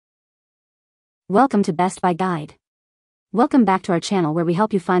Welcome to Best Buy Guide. Welcome back to our channel where we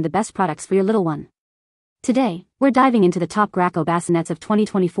help you find the best products for your little one. Today, we're diving into the top Graco Bassinets of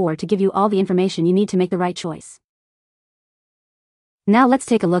 2024 to give you all the information you need to make the right choice. Now let's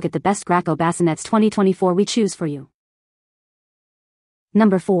take a look at the best Graco Bassinets 2024 we choose for you.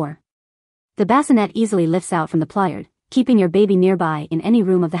 Number 4. The bassinet easily lifts out from the pliard, keeping your baby nearby in any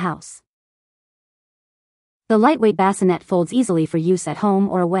room of the house. The lightweight bassinet folds easily for use at home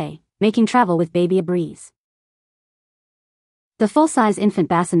or away, making travel with baby a breeze. The full-size infant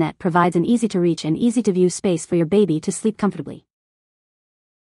bassinet provides an easy-to-reach and easy-to-view space for your baby to sleep comfortably.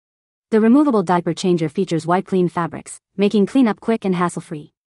 The removable diaper changer features wipe-clean fabrics, making cleanup quick and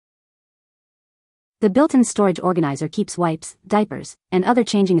hassle-free. The built-in storage organizer keeps wipes, diapers, and other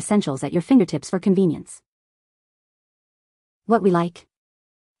changing essentials at your fingertips for convenience. What we like?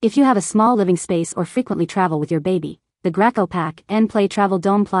 If you have a small living space or frequently travel with your baby, the Graco Pack and Play Travel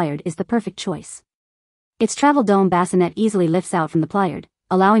Dome Pliard is the perfect choice. Its travel dome bassinet easily lifts out from the pliard,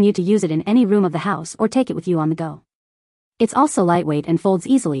 allowing you to use it in any room of the house or take it with you on the go. It's also lightweight and folds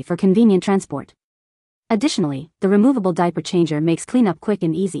easily for convenient transport. Additionally, the removable diaper changer makes cleanup quick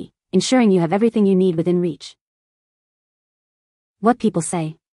and easy, ensuring you have everything you need within reach. What people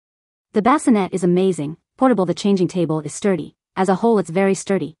say? The bassinet is amazing, portable. The changing table is sturdy. As a whole, it's very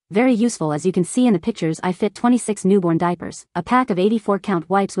sturdy, very useful. As you can see in the pictures, I fit 26 newborn diapers, a pack of 84-count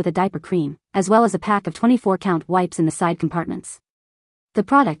wipes with a diaper cream, as well as a pack of 24-count wipes in the side compartments. The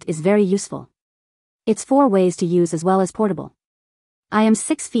product is very useful. It's 4 ways to use as well as portable. I am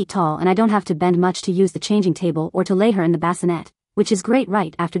 6 feet tall and I don't have to bend much to use the changing table or to lay her in the bassinet, which is great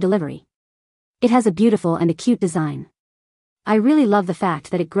right after delivery. It has a beautiful and a cute design. I really love the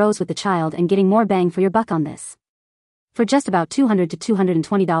fact that it grows with the child and getting more bang for your buck on this. For just about $200 to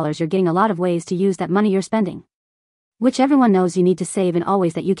 $220 you're getting a lot of ways to use that money you're spending. Which everyone knows you need to save and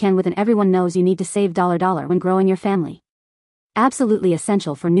always that you can with, and everyone knows you need to save dollar when growing your family. Absolutely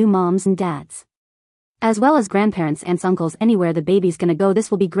essential for new moms and dads. As well as grandparents, aunts, uncles, anywhere the baby's gonna go, this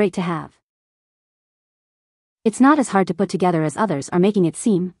will be great to have. It's not as hard to put together as others are making it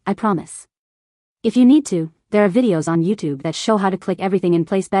seem, I promise. If you need to, there are videos on YouTube that show how to click everything in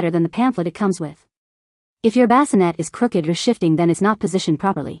place better than the pamphlet it comes with. If your bassinet is crooked or shifting, then it's not positioned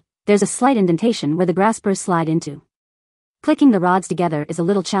properly. There's a slight indentation where the graspers slide into. Clicking the rods together is a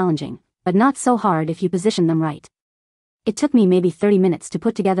little challenging, but not so hard if you position them right. It took me maybe 30 minutes to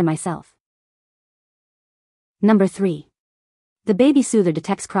put together myself. Number 3. The baby soother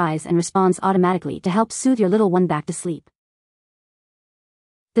detects cries and responds automatically to help soothe your little one back to sleep.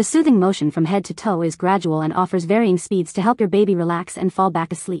 The soothing motion from head to toe is gradual and offers varying speeds to help your baby relax and fall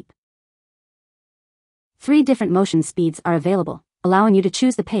back asleep. 3 different motion speeds are available, allowing you to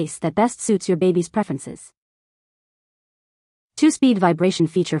choose the pace that best suits your baby's preferences. 2-speed vibration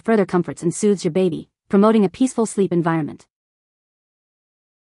feature further comforts and soothes your baby, promoting a peaceful sleep environment.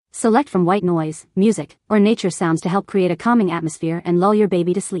 Select from white noise, music, or nature sounds to help create a calming atmosphere and lull your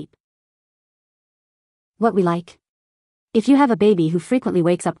baby to sleep. What we like? If you have a baby who frequently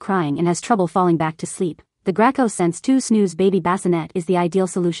wakes up crying and has trouble falling back to sleep, the Graco Sense 2 Snooze Baby Bassinet is the ideal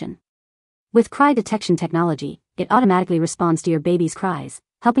solution. With cry detection technology, it automatically responds to your baby's cries,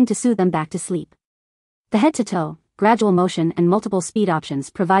 helping to soothe them back to sleep. The head-to-toe, gradual motion and multiple speed options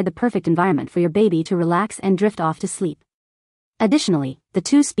provide the perfect environment for your baby to relax and drift off to sleep. Additionally, the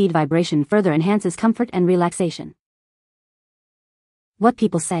 2-speed vibration further enhances comfort and relaxation. What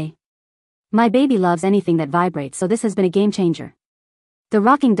people say? My baby loves anything that vibrates, so this has been a game changer. The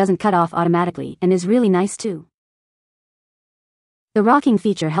rocking doesn't cut off automatically and is really nice too. The rocking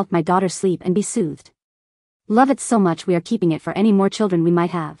feature helped my daughter sleep and be soothed. Love it so much we are keeping it for any more children we might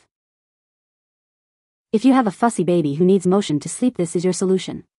have. If you have a fussy baby who needs motion to sleep, this is your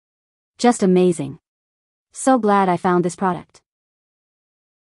solution. Just amazing. So glad I found this product.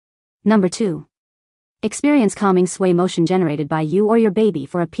 Number 2. Experience calming sway motion generated by you or your baby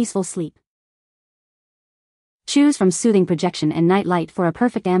for a peaceful sleep. Choose from soothing projection and night light for a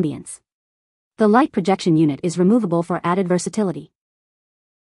perfect ambience. The light projection unit is removable for added versatility.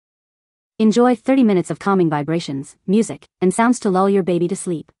 Enjoy 30 minutes of calming vibrations, music, and sounds to lull your baby to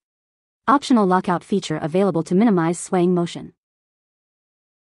sleep. Optional lockout feature available to minimize swaying motion.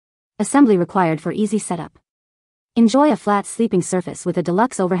 Assembly required for easy setup. Enjoy a flat sleeping surface with a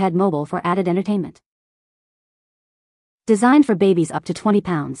deluxe overhead mobile for added entertainment. Designed for babies up to 20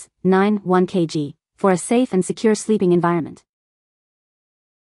 pounds, 1 kg, for a safe and secure sleeping environment.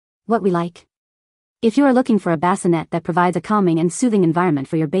 What we like? If you are looking for a bassinet that provides a calming and soothing environment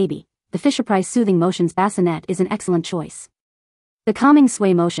for your baby, the Fisher-Price Soothing Motions Bassinet is an excellent choice. The calming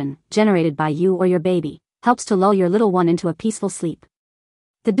sway motion, generated by you or your baby, helps to lull your little one into a peaceful sleep.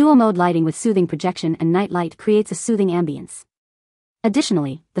 The dual-mode lighting with soothing projection and night light creates a soothing ambience.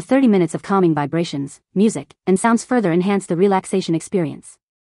 Additionally, the 30 minutes of calming vibrations, music, and sounds further enhance the relaxation experience.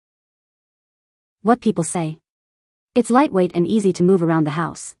 What people say. It's lightweight and easy to move around the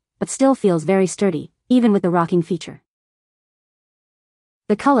house, but still feels very sturdy, even with the rocking feature.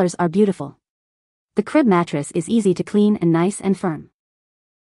 The colors are beautiful. The crib mattress is easy to clean and nice and firm.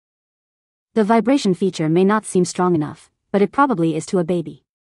 The vibration feature may not seem strong enough, but it probably is to a baby.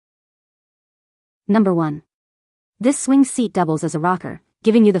 Number 1. This swing seat doubles as a rocker,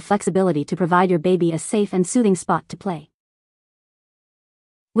 giving you the flexibility to provide your baby a safe and soothing spot to play.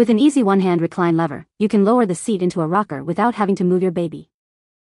 With an easy one-hand recline lever, you can lower the seat into a rocker without having to move your baby.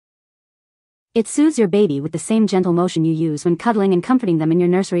 It soothes your baby with the same gentle motion you use when cuddling and comforting them in your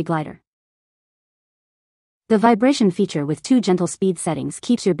nursery glider. The vibration feature with 2 gentle speed settings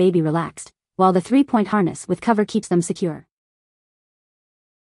keeps your baby relaxed, while the 3-point harness with cover keeps them secure.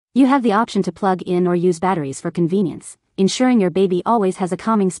 You have the option to plug in or use batteries for convenience, ensuring your baby always has a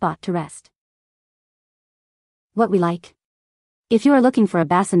calming spot to rest. What we like. If you are looking for a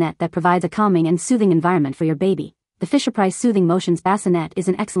bassinet that provides a calming and soothing environment for your baby, the Fisher-Price Soothing Motions Bassinet is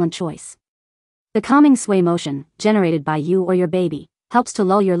an excellent choice. The calming sway motion, generated by you or your baby, helps to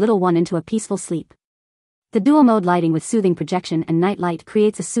lull your little one into a peaceful sleep. The dual-mode lighting with soothing projection and night light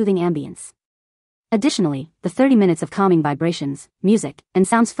creates a soothing ambience. Additionally, the 30 minutes of calming vibrations, music, and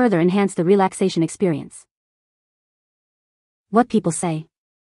sounds further enhance the relaxation experience. What people say.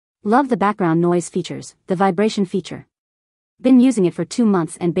 Love the background noise features, the vibration feature. Been using it for 2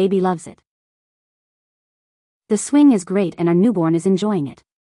 months and baby loves it. The swing is great and our newborn is enjoying it.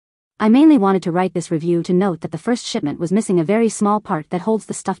 I mainly wanted to write this review to note that the first shipment was missing a very small part that holds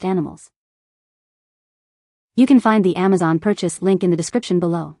the stuffed animals. You can find the Amazon purchase link in the description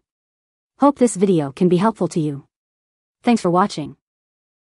below. Hope this video can be helpful to you. Thanks for watching.